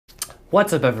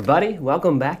What's up everybody?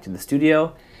 Welcome back to the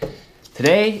studio.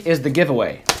 Today is the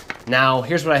giveaway. Now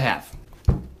here's what I have.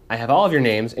 I have all of your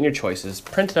names and your choices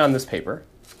printed on this paper.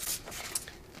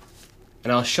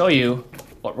 And I'll show you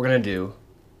what we're gonna do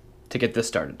to get this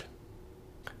started.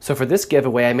 So for this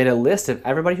giveaway, I made a list of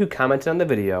everybody who commented on the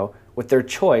video with their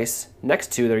choice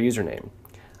next to their username.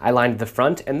 I lined the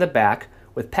front and the back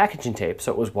with packaging tape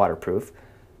so it was waterproof,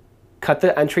 cut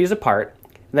the entries apart,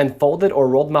 and then folded or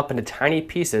rolled them up into tiny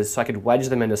pieces so I could wedge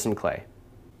them into some clay.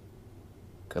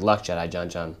 Good luck, Jedi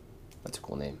John. That's a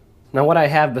cool name. Now what I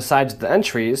have besides the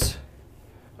entries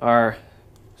are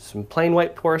some plain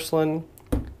white porcelain,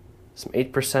 some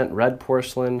 8% red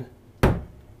porcelain,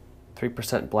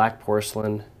 3% black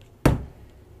porcelain,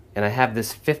 and I have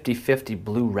this 50-50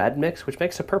 blue-red mix, which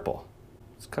makes a purple.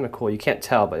 It's kind of cool. You can't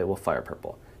tell, but it will fire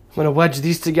purple. I'm gonna wedge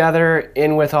these together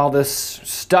in with all this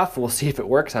stuff. We'll see if it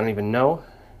works. I don't even know.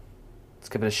 Let's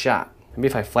give it a shot. Maybe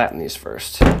if I flatten these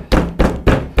first. Good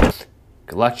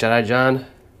luck, Jedi John.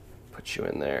 Put you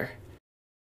in there.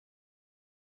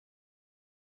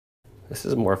 This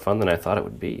is more fun than I thought it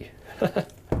would be.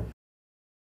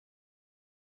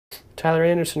 Tyler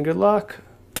Anderson, good luck.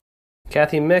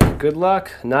 Kathy Mick, good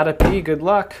luck. Nada P, good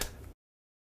luck.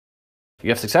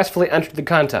 You have successfully entered the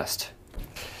contest.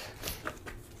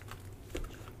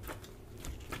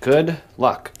 Good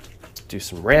luck. Let's do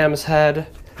some ram's head.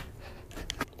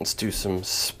 Let's do some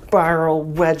spiral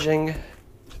wedging.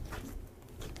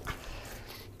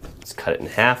 Let's cut it in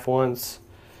half once.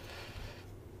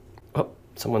 Oh,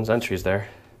 someone's entry's there.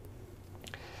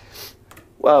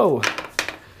 Whoa!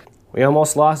 We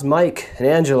almost lost Mike and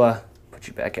Angela. Put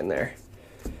you back in there.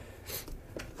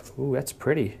 Ooh, that's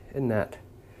pretty, isn't that?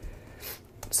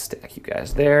 Let's stack you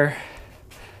guys there.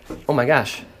 Oh my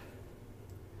gosh.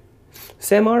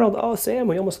 Sam Arnold, oh Sam,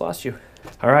 we almost lost you.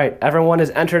 All right, everyone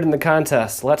is entered in the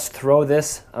contest. Let's throw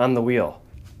this on the wheel.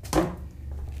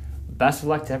 Best of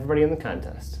luck to everybody in the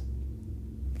contest.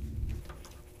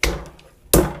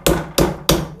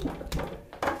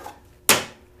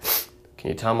 Can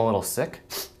you tell I'm a little sick?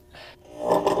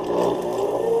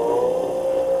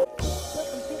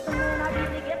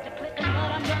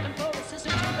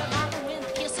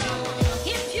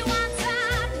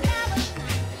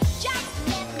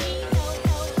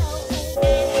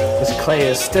 This clay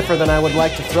is stiffer than I would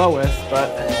like to throw with, but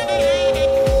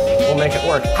we'll make it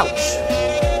work. Ouch!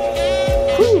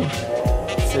 Whew!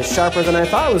 This is sharper than I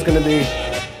thought it was going to be.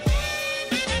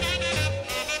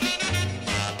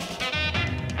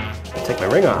 I'll take my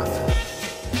ring off.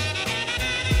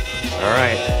 All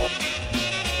right.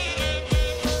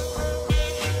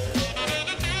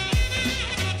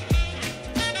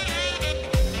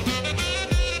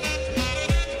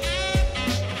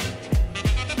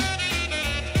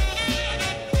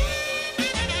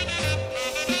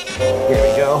 Here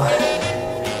we go.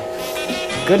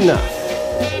 Good enough.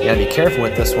 You gotta be careful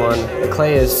with this one. The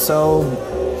clay is so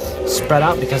spread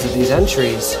out because of these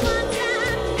entries.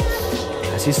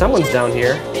 I see someone's down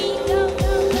here.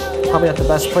 Probably not the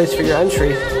best place for your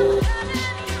entry.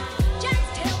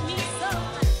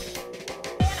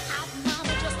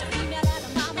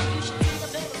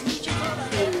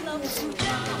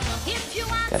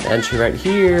 Got an entry right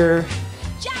here.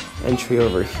 Entry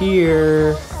over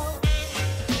here.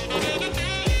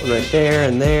 One right there,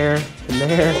 and there, and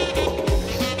there.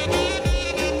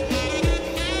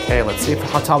 Okay, let's see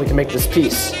how tall we can make this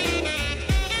piece.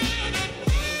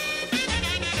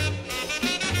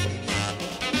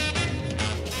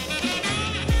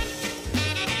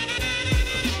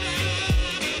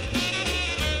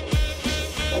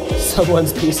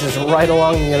 Someone's piece is right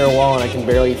along the inner wall, and I can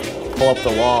barely pull up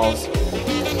the walls.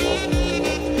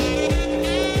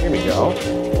 Here we go.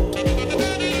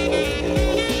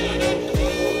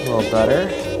 A little better.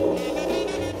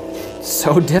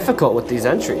 So difficult with these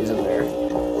entries in there.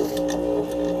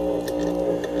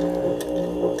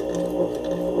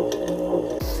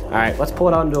 All right, let's pull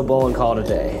it out into a bowl and call it a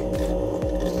day.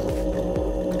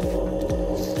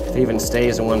 If it even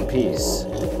stays in one piece.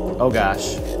 Oh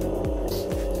gosh.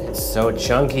 It's so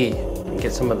chunky.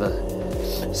 Get some of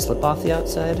the slip off the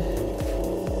outside.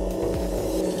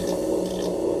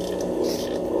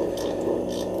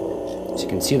 So you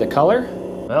can see the color.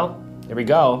 Well, there we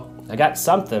go. I got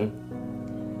something.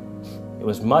 It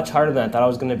was much harder than I thought it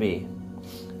was gonna be.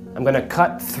 I'm gonna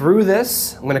cut through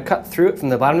this. I'm gonna cut through it from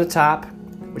the bottom to the top.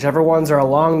 Whichever ones are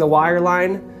along the wire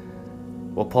line,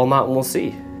 we'll pull them out and we'll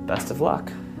see. Best of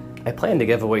luck. I plan to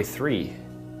give away 3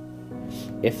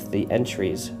 if the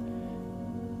entries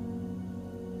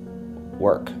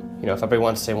work. You know, if everybody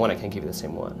wants the same one, I can't give you the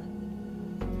same one.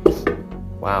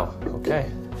 Wow,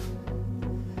 okay.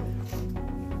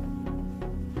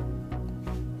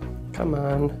 Come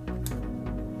on.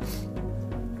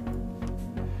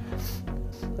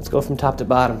 Let's go from top to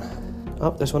bottom.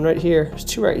 Oh, there's one right here. There's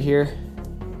two right here.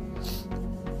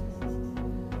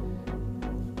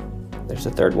 There's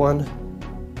the third one.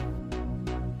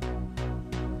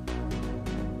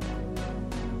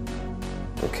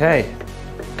 Okay,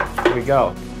 here we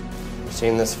go. We're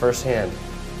seeing this firsthand.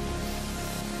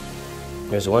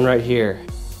 There's one right here.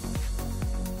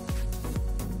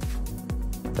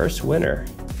 First winner.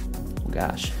 Oh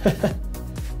gosh.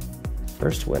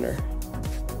 First winner.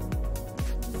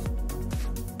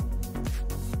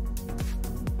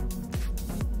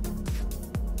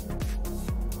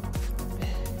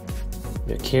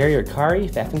 Carrie or Kari,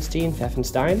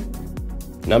 Pfaffenstein.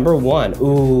 Number 1,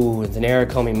 ooh, the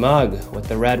Narikomi mug with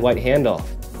the red white handle.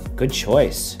 Good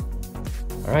choice.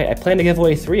 All right, I plan to give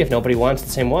away 3 if nobody wants the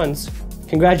same ones.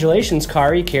 Congratulations,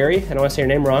 Kari, Carrie. I don't want to say your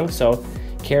name wrong, so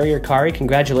Carrie or Kari,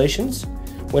 congratulations.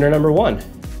 Winner number 1.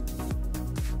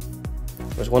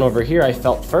 There's one over here I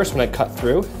felt first when I cut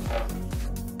through.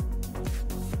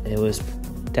 It was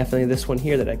definitely this one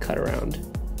here that I cut around.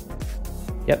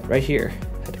 Yep, right here.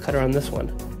 I had to cut around this one.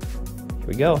 Here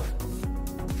we go.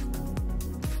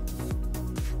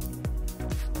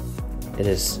 It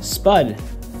is Spud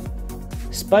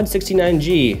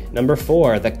 69G, number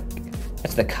 4.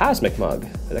 That's the Cosmic mug,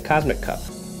 or the Cosmic cup.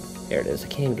 There it is, I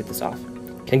can't even get this off.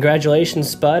 Congratulations,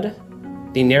 Spud.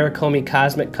 The Narikomi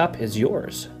Cosmic cup is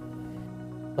yours.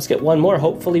 Let's get one more.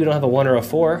 Hopefully we don't have a 1 or a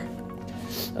 4.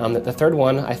 The third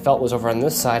one I felt was over on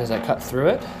this side as I cut through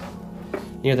it,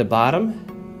 near the bottom.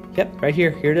 Yep, right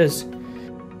here, here it is.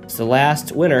 It's the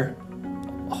last winner.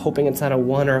 Hoping it's not a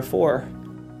 1 or a 4.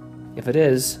 If it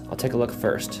is, I'll take a look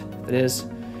first. If it is,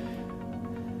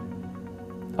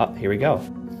 oh, here we go.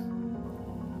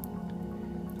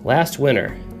 Last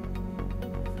winner.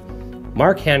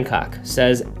 Mark Hancock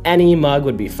says any mug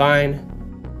would be fine.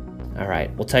 All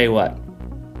right, we'll tell you what.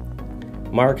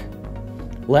 Mark,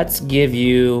 let's give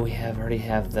you, we already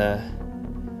have the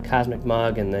Cosmic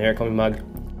mug and the Narikomi mug.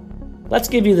 Let's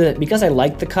give you the, because I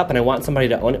like the cup and I want somebody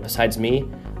to own it besides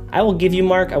me, I will give you,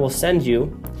 Mark, I will send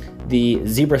you the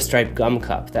zebra striped gum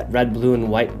cup, that red, blue, and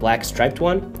white, black striped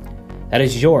one. That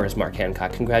is yours, Mark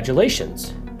Hancock.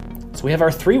 Congratulations. So we have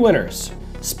our 3 winners,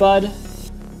 Spud,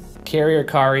 Carrie or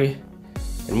Kari,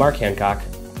 and Mark Hancock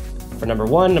for number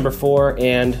 1, number 4,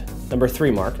 and number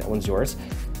 3, Mark. That one's yours.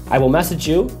 I will message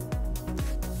you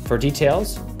for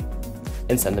details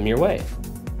and send them your way.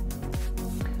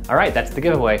 All right, that's the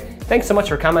giveaway. Thanks so much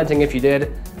for commenting if you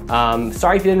did.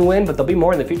 Sorry if you didn't win, but there'll be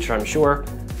more in the future, I'm sure.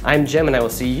 I'm Jim, and I will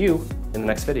see you in the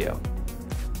next video.